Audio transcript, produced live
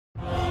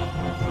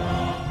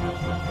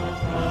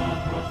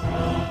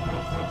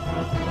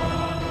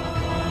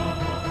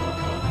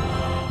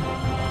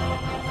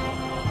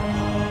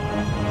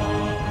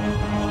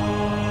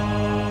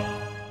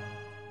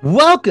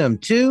Welcome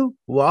to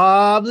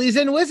Wobblies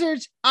and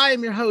Wizards. I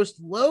am your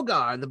host,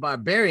 Logar the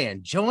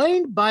Barbarian,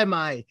 joined by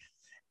my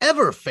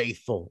ever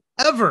faithful,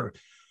 ever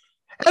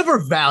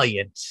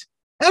valiant,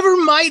 ever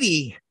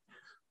mighty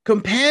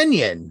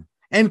companion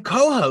and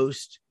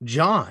co-host,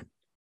 John.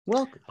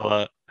 Welcome.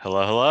 Hello.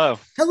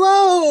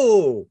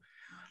 Hello.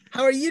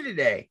 How are you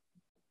today?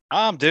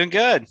 I'm doing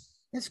good.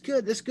 That's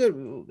good. It's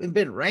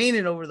been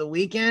raining over the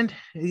weekend.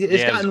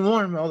 It's gotten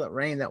warm. All that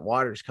rain, that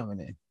water's coming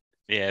in.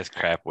 Yeah, it's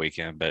crap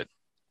weekend, but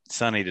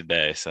sunny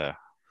today. So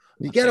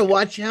you got to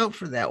watch out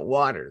for that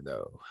water,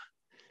 though,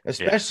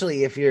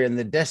 especially if you're in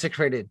the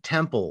desecrated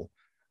temple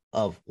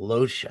of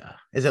Locha.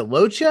 Is it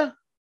Locha?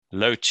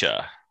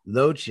 Locha.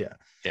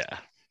 Yeah.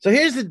 So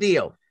here's the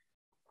deal.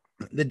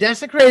 The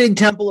desecrated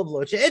temple of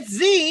Locha. It's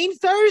Zine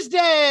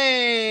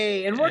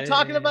Thursday, and we're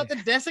talking about the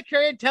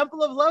desecrated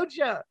temple of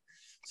Locha.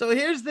 So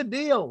here's the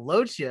deal.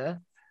 Locha.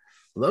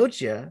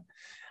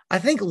 I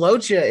think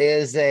Locha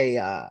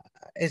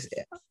is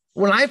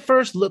when I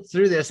first looked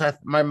through this,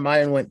 my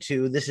mind went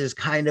to this is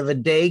kind of a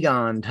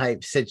Dagon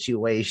type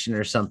situation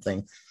or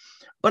something.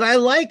 But I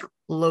like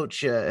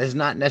Locha as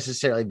not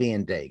necessarily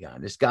being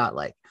Dagon. It's got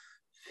like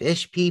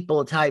fish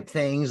people type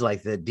things,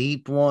 like the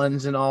deep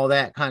ones and all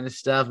that kind of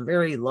stuff.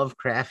 Very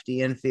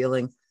Lovecraftian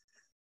feeling.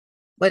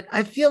 But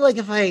I feel like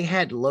if I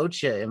had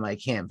Locha in my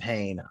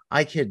campaign,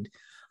 I could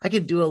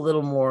do a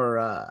little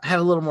more, have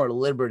a little more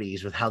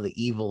liberties with how the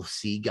evil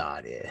sea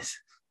god is.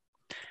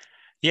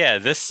 Yeah,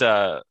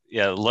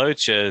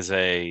 Locha is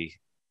I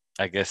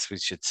guess we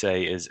should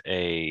say is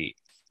a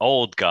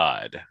old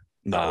god.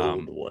 The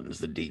old ones,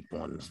 the deep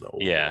ones, the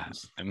old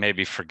ones.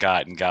 Maybe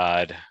forgotten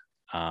god.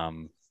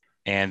 And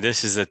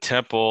this is a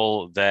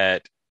temple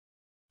that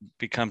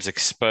becomes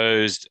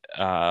exposed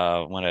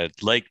when a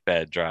lake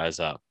bed dries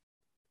up.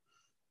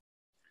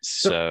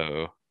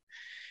 So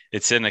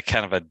it's in a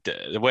kind of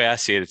the way I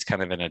see it, it's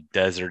kind of in a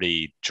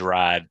deserty,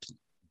 dried,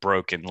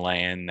 broken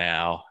land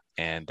now.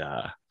 And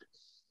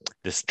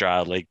this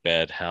dry lake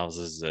bed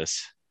houses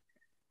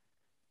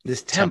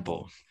this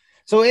temple.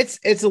 So it's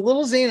a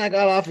little zine I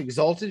got off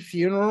Exalted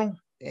Funeral,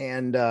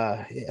 and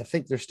I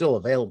think they're still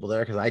available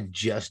there because I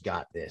just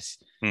got this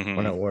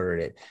when I ordered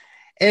it.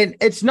 And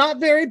it's not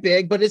very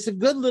big, but it's a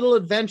good little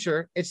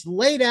adventure. It's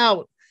laid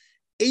out.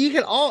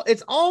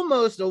 It's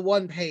almost a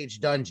one-page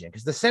dungeon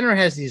because the center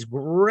has these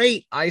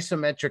great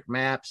isometric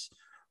maps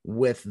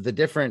with the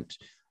different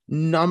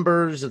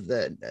numbers of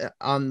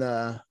on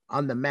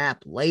the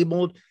map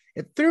labeled.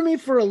 It threw me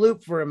for a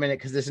loop for a minute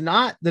because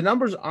the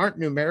numbers aren't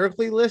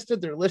numerically listed.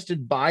 They're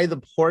listed by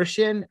the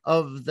portion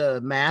of the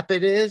map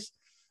it is.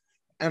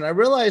 And I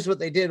realized what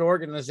they did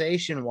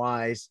organization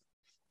wise.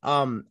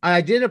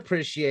 I did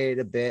appreciate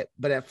it a bit,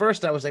 but at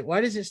first I was like,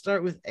 why does it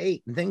start with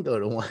 8 and then go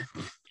to 1?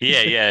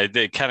 Yeah.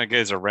 It kind of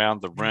goes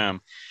around the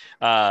room.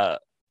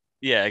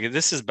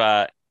 This is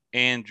by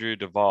Andy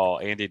Duvall.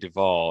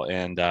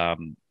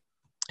 And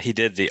he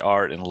did the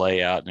art and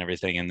layout and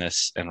everything in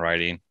this and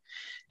writing.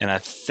 And I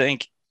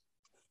think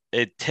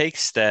it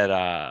takes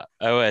that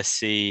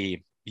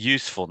OSC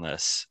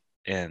usefulness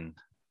in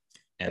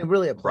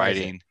really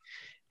writing,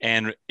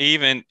 and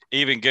even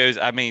goes.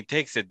 I mean,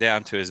 takes it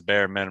down to as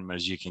bare minimum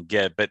as you can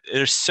get. But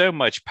there's so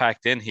much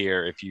packed in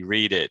here if you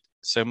read it.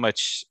 So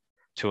much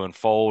to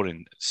unfold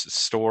and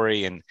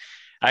story, and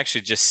actually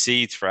just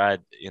seeds for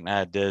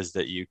ideas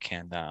that you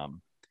can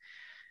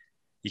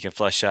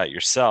flesh out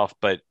yourself.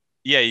 But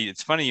yeah,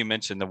 it's funny you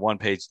mentioned the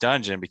one-page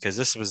dungeon because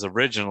this was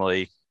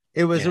originally.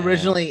 It was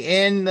originally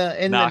in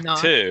the Knock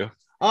 2.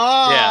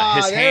 Oh, yeah,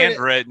 his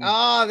handwritten.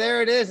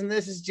 There it is. And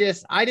this is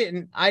just I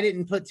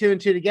didn't put 2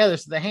 and 2 together.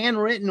 So the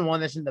handwritten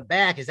one that's in the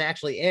back is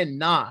actually in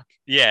Knock.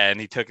 Yeah,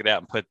 and he took it out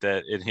and put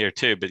that in here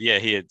too. But yeah,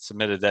 he had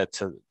submitted that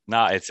to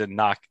Knock. It's in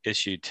Knock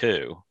issue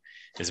 2,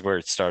 is where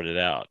it started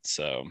out.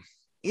 So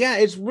yeah,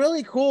 it's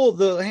really cool.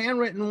 The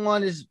handwritten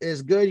one is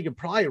good. You could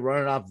probably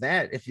run it off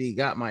that if I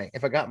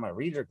got my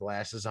reader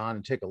glasses on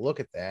and take a look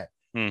at that.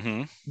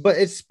 But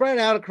it's spread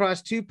out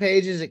across 2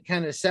 pages. It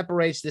kind of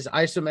separates this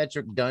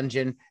isometric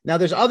dungeon. Now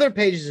there's other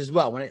pages as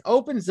well. When it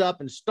opens up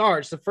and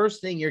starts, the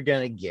first thing you're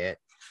going to get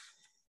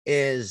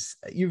is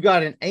you've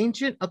got an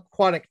ancient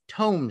aquatic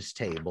tomes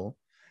table,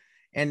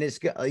 and you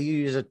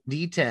use a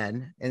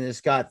D10, and it's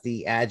got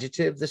the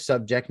adjective, the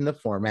subject, and the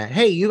format.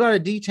 Hey, you got a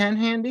D10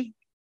 handy?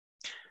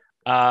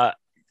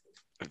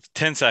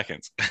 10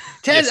 seconds.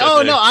 10. Yes,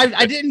 no,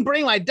 I didn't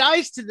bring my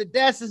dice to the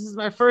desk. This is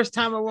my first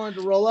time I wanted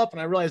to roll up, and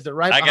I realized they're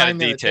right behind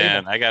me.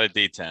 I got a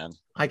D10.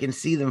 I can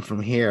see them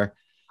from here.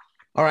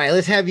 All right,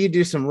 let's have you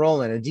do some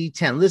rolling. A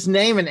D10. Let's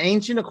name an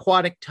ancient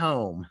aquatic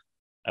tome.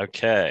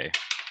 Okay.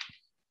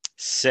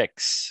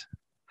 6.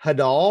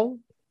 Hadal.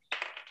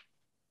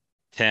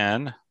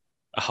 10.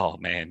 Oh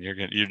man,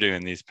 you're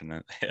doing these.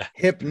 Yeah.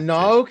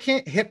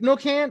 Hypnocants.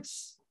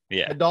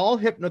 Yeah.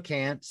 Hadal,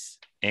 Hypnocants.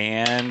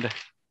 And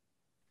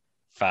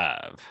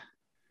 5.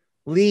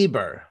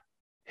 Liber.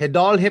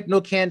 Hadal,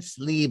 Hypnocants,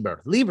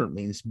 Liber. Liber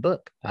means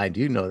book. I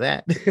do know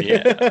that.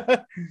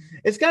 Yeah.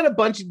 It's got a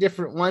bunch of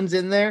different ones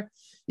in there.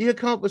 You can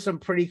come up with some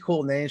pretty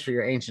cool names for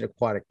your ancient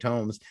aquatic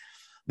tomes.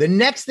 The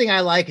next thing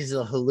I like is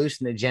the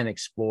hallucinogenic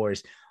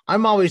spores.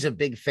 I'm always a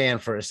big fan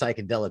for a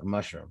psychedelic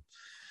mushroom.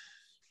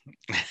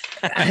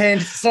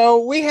 And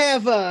so we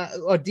have a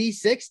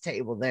D6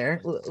 table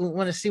there. We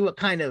want to see what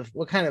kind of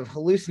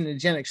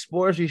hallucinogenic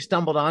spores we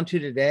stumbled onto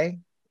today.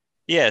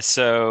 Yeah,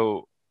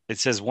 so it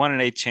says 1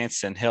 in 8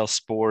 chance to inhale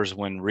spores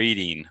when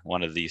reading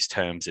one of these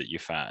tomes that you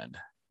find.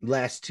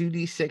 Last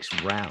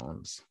 2d6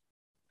 rounds.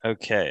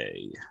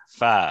 Okay,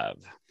 5.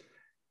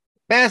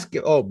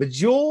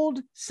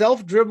 Bejeweled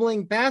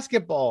self-dribbling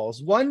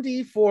basketballs.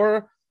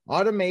 1d4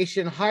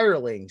 automation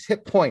hirelings.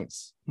 Hit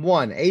points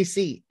 1.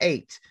 AC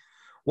 8.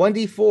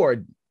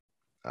 1d4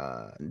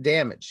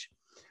 damage.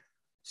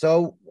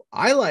 So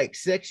I like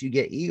 6. You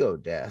get ego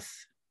death.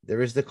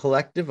 There is the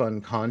collective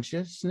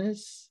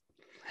unconsciousness,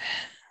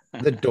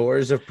 the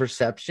doors of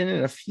perception,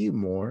 and a few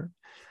more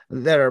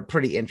that are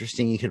pretty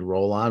interesting. You could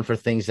roll on for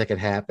things that could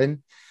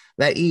happen.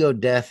 That ego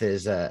death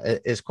is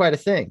quite a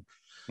thing.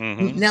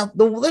 Mm-hmm. Now,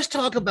 let's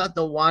talk about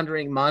the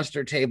wandering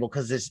monster table,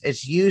 because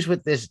it's used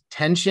with this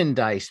tension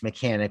dice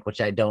mechanic, which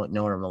I don't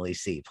normally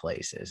see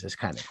places. It's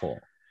kind of cool.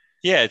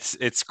 Yeah,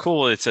 it's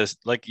cool. It's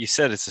like you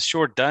said, it's a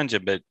short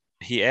dungeon, but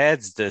he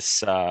adds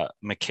this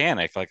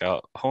mechanic, like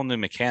a whole new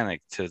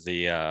mechanic to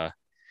the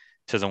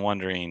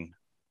wandering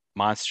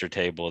monster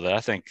table that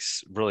I think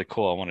is really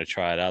cool. I want to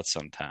try it out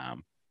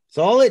sometime.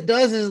 So all it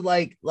does is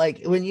like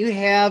when you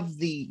have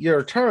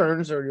your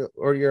turns or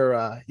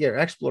your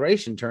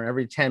exploration turn,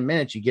 every 10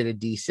 minutes you get a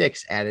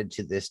D6 added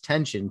to this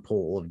tension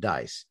pool of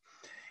dice.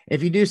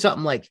 If you do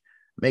something like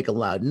make a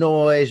loud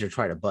noise or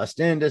try to bust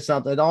into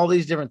something, all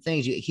these different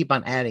things, you keep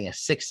on adding a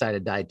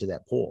 6-sided die to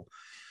that pool.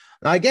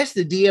 Now, I guess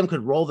the DM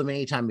could roll them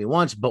anytime he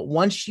wants, but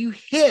once you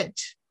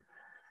hit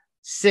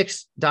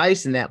 6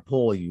 dice in that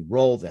pool, you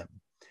roll them.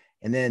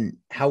 And then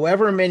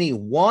however many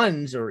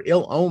ones or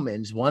ill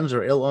omens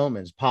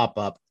pop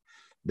up,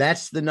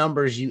 that's the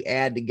numbers you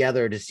add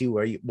together to see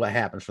what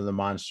happens for the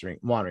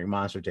wandering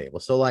monster table.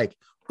 So like,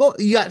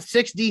 you got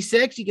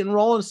 6d6, you can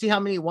roll and see how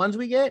many ones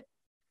we get.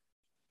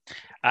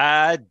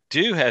 I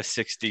do have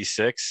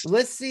 6d6.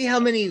 Let's see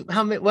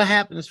what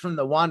happens from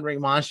the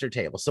wandering monster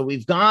table. So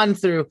we've gone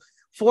through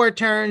 4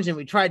 turns and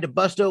we tried to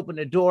bust open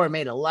the door and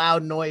made a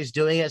loud noise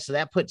doing it. So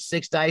that puts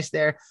 6 dice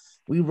there.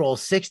 We roll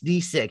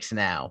 6d6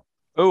 now.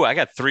 Oh, I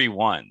got 3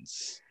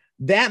 ones.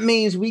 That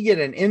means we get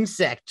an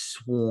insect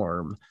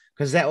swarm,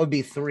 because that would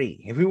be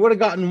 3. If we would have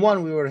gotten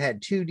 1, we would have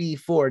had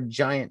 2d4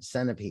 giant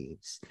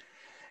centipedes.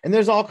 And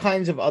there's all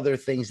kinds of other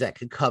things that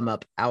could come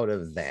up out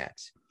of that.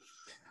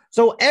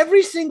 So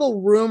every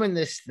single room in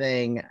this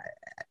thing,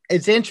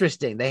 it's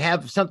interesting. They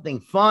have something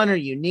fun or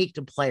unique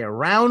to play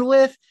around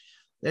with.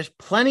 There's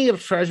plenty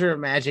of treasure and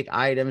magic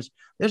items.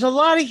 There's a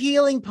lot of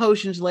healing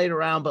potions laid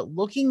around, but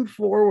looking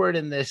forward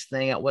in this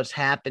thing at what's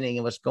happening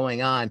and what's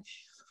going on,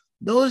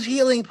 those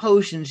healing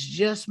potions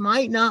just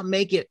might not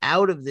make it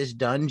out of this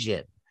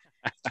dungeon.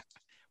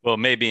 Well,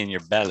 maybe in your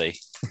belly.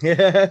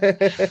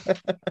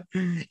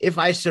 If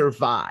I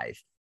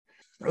survive.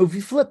 If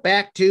you flip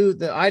back to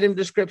the item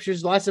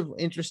descriptions, lots of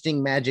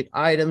interesting magic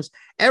items.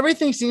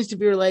 Everything seems to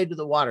be related to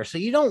the water, so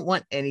you don't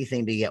want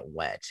anything to get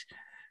wet.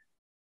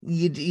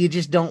 You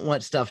just don't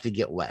want stuff to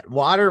get wet.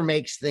 Water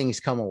makes things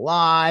come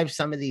alive.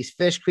 Some of these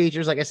fish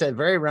creatures, like I said,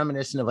 very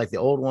reminiscent of like the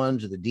old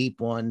ones or the deep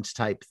ones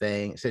type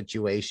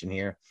situation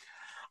here.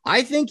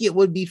 I think it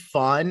would be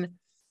fun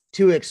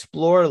to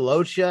explore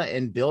Locha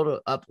and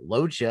build up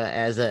Locha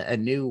as a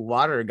new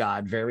water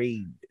god,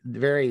 very,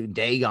 very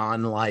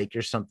Dagon-like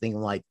or something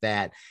like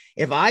that.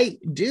 If I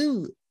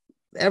do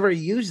ever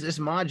use this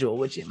module,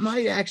 which it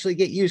might actually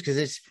get used because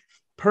it's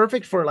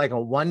perfect for like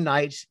a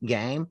one-night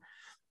game.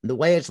 The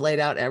way it's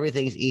laid out,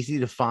 everything's easy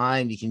to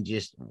find. You can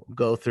just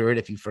go through it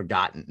if you've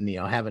forgotten,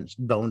 haven't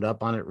boned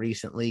up on it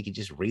recently. You can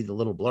just read the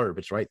little blurb.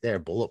 It's right there,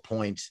 bullet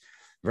points,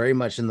 very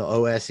much in the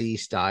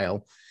OSE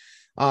style.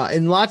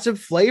 And lots of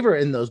flavor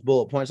in those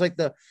bullet points, like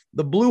the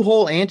blue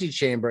hole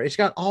antechamber. It's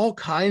got all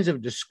kinds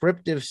of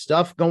descriptive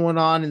stuff going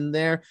on in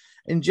there.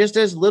 And just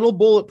as little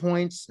bullet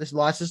points, there's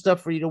lots of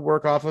stuff for you to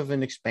work off of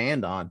and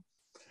expand on.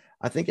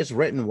 I think it's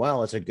written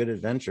well. It's a good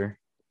adventure.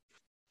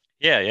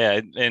 Yeah.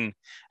 And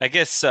I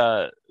guess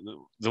the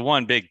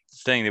one big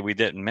thing that we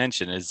didn't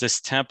mention is this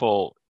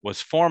temple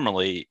was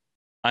formerly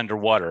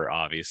underwater,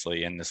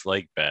 obviously, in this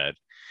lake bed.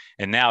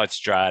 And now it's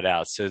dried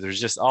out. So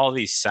there's just all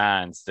these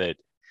signs that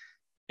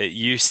it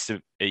used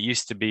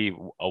to be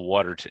a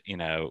water,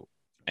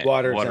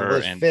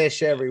 water and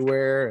fish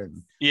everywhere.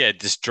 And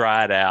just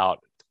dried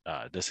out,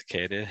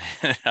 desiccated.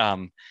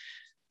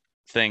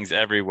 Things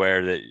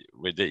everywhere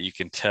that you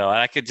can tell.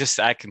 I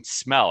can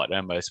smell it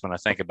almost when I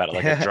think about it,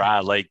 like a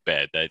dry lake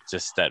bed. And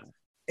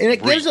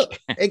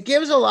it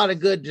gives a lot of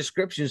good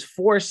descriptions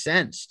for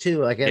scents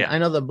too. Like I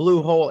know the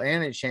blue hole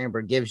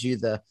antechamber gives you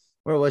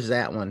where was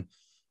that one?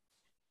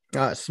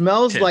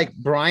 Smells like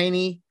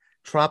briny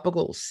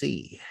tropical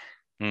sea.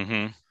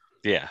 Mm-hmm.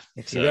 Yeah.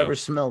 If you ever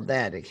smelled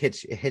that, it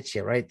hits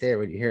you right there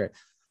when you hear it.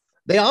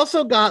 They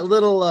also got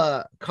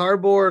little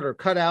cardboard or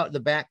cutout. The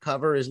back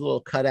cover is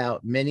little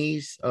cutout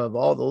minis of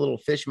all the little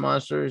fish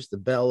monsters, the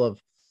Bell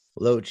of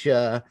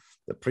Locha,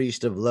 the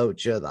priest of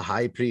Locha, the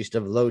high priest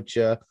of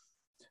Locha,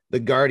 the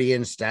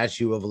guardian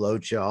statue of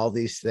Locha, all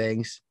these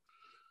things.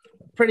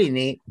 Pretty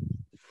neat.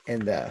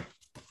 And I'm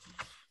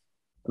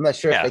not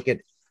sure if they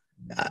could.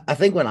 I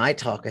think when I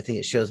talk, I think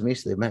it shows me,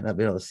 so they might not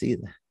be able to see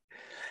that.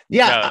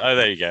 Yeah. No,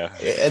 there you go.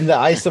 And the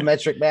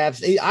isometric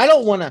maps. I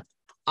don't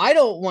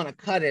want to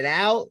cut it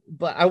out,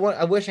 but I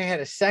wish I had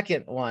a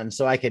second one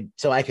so I could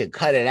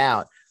cut it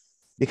out,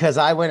 because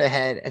I went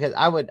ahead, because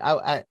I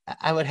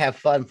would have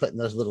fun putting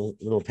those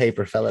little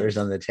paper fellers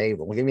on the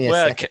table. Give me a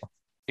second.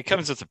 It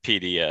comes with a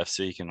PDF,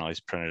 so you can always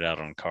print it out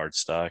on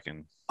cardstock.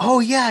 And oh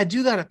yeah, I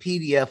do got a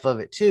PDF of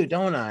it too,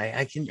 don't I?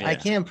 I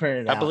can print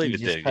it out. I believe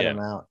it did. Cut them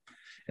out.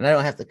 And I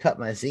don't have to cut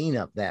my zine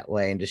up that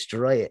way and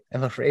destroy it.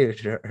 I'm afraid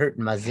of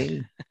hurting my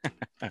zine.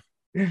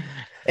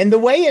 And the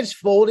way it's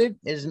folded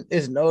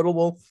is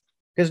notable,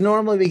 because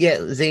normally we get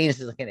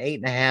zines like an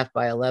 8.5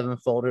 by 11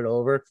 folded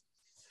over.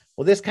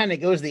 Well, this kind of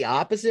goes the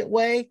opposite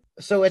way.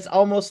 So it's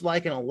almost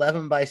like an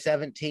 11 by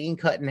 17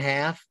 cut in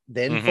half,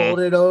 then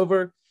folded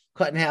over,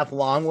 cut in half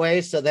long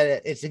ways, so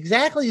that it's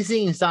exactly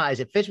zine size.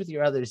 It fits with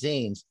your other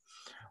zines,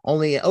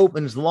 only it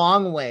opens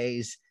long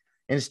ways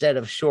instead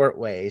of short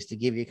ways to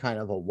give you kind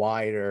of a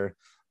wider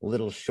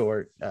little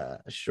short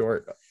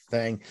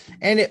thing.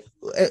 And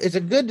it's a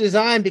good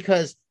design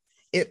because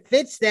it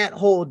fits that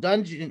whole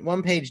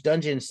one-page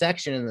dungeon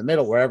section in the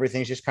middle where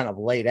everything's just kind of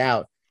laid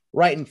out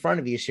right in front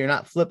of you. So you're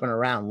not flipping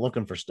around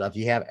looking for stuff.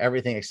 You have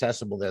everything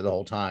accessible there the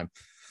whole time.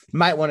 You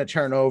might want to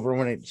turn over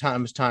when it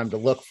comes time to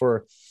look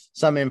for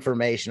some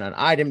information on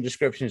item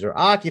descriptions or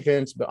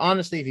occupants. But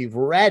honestly, if you've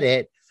read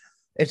it,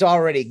 it's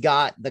already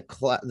got the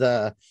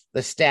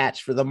stats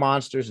for the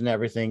monsters and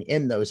everything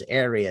in those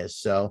areas.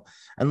 So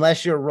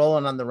unless you're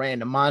rolling on the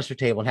random monster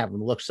table and having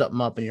to look something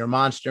up in your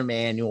monster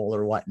manual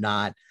or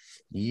whatnot,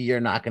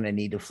 you're not going to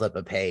need to flip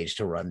a page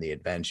to run the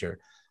adventure.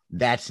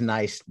 That's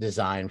nice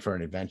design for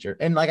an adventure.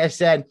 And like I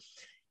said,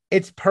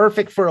 it's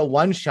perfect for a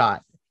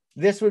one-shot.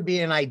 This would be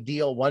an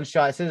ideal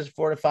one-shot. It says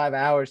 4 to 5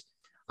 hours.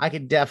 I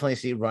could definitely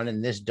see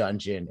running this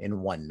dungeon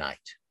in one night.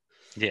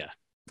 Yeah.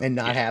 And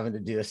not having to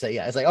do a say,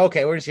 it's like,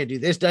 okay, we're just gonna do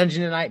this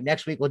dungeon tonight.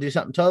 Next week we'll do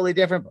something totally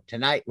different. But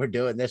tonight we're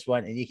doing this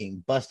one, and you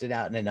can bust it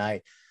out in a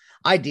night.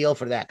 Ideal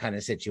for that kind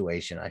of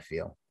situation, I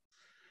feel.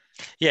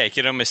 Yeah, you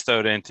could almost throw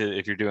it into,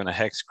 if you're doing a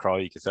hex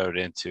crawl, you could throw it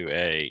into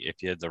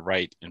if you had the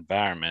right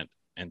environment,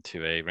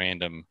 into a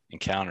random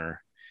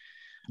encounter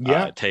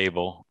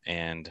table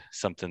and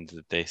something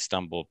that they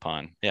stumble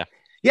upon. Yeah.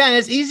 Yeah, and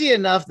it's easy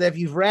enough that if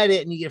you've read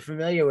it and you get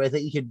familiar with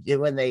it, you could,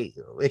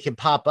 it can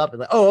pop up and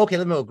like, oh, okay,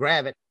 let me go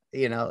grab it,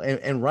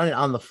 and run it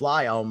on the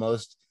fly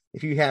almost.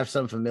 If you have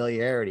some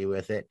familiarity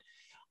with it,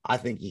 I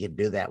think you could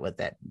do that with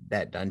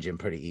that dungeon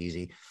pretty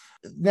easy.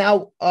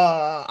 Now,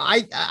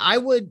 I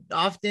would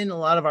often, a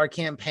lot of our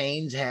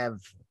campaigns have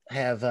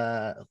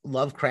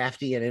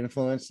Lovecraftian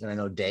influence, and I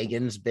know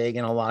Dagon's big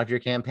in a lot of your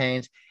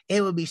campaigns.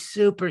 It would be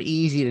super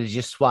easy to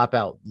just swap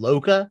out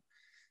Loka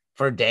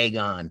for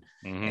Dagon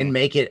and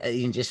make it,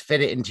 you can just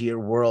fit it into your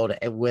world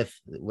with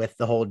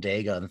the whole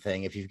Dagon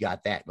thing. If you've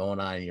got that going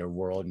on in your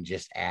world, and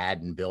just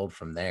add and build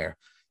from there,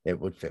 it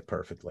would fit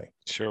perfectly.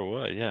 Sure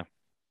would. Yeah.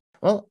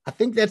 Well, I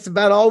think that's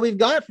about all we've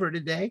got for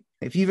today.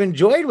 If you've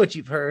enjoyed what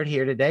you've heard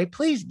here today,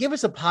 please give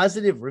us a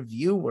positive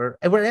review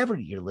wherever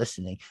you're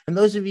listening. And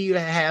those of you that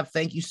have,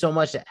 thank you so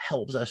much. That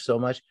helps us so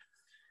much.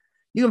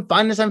 You can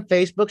find us on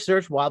Facebook,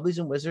 search Wobblies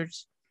and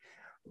Wizards.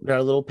 We've got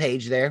a little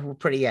page there. We're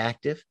pretty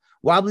active.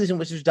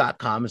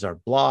 wobbliesandwizards.com is our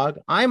blog.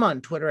 I'm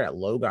on Twitter at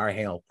Logar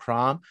Hale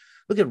Crom.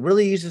 We could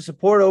really use the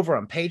support over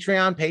on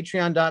Patreon,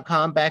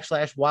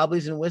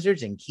 patreon.com/Wobblies and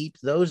Wizards, and keep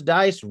those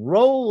dice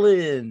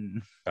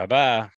rolling. Bye-bye.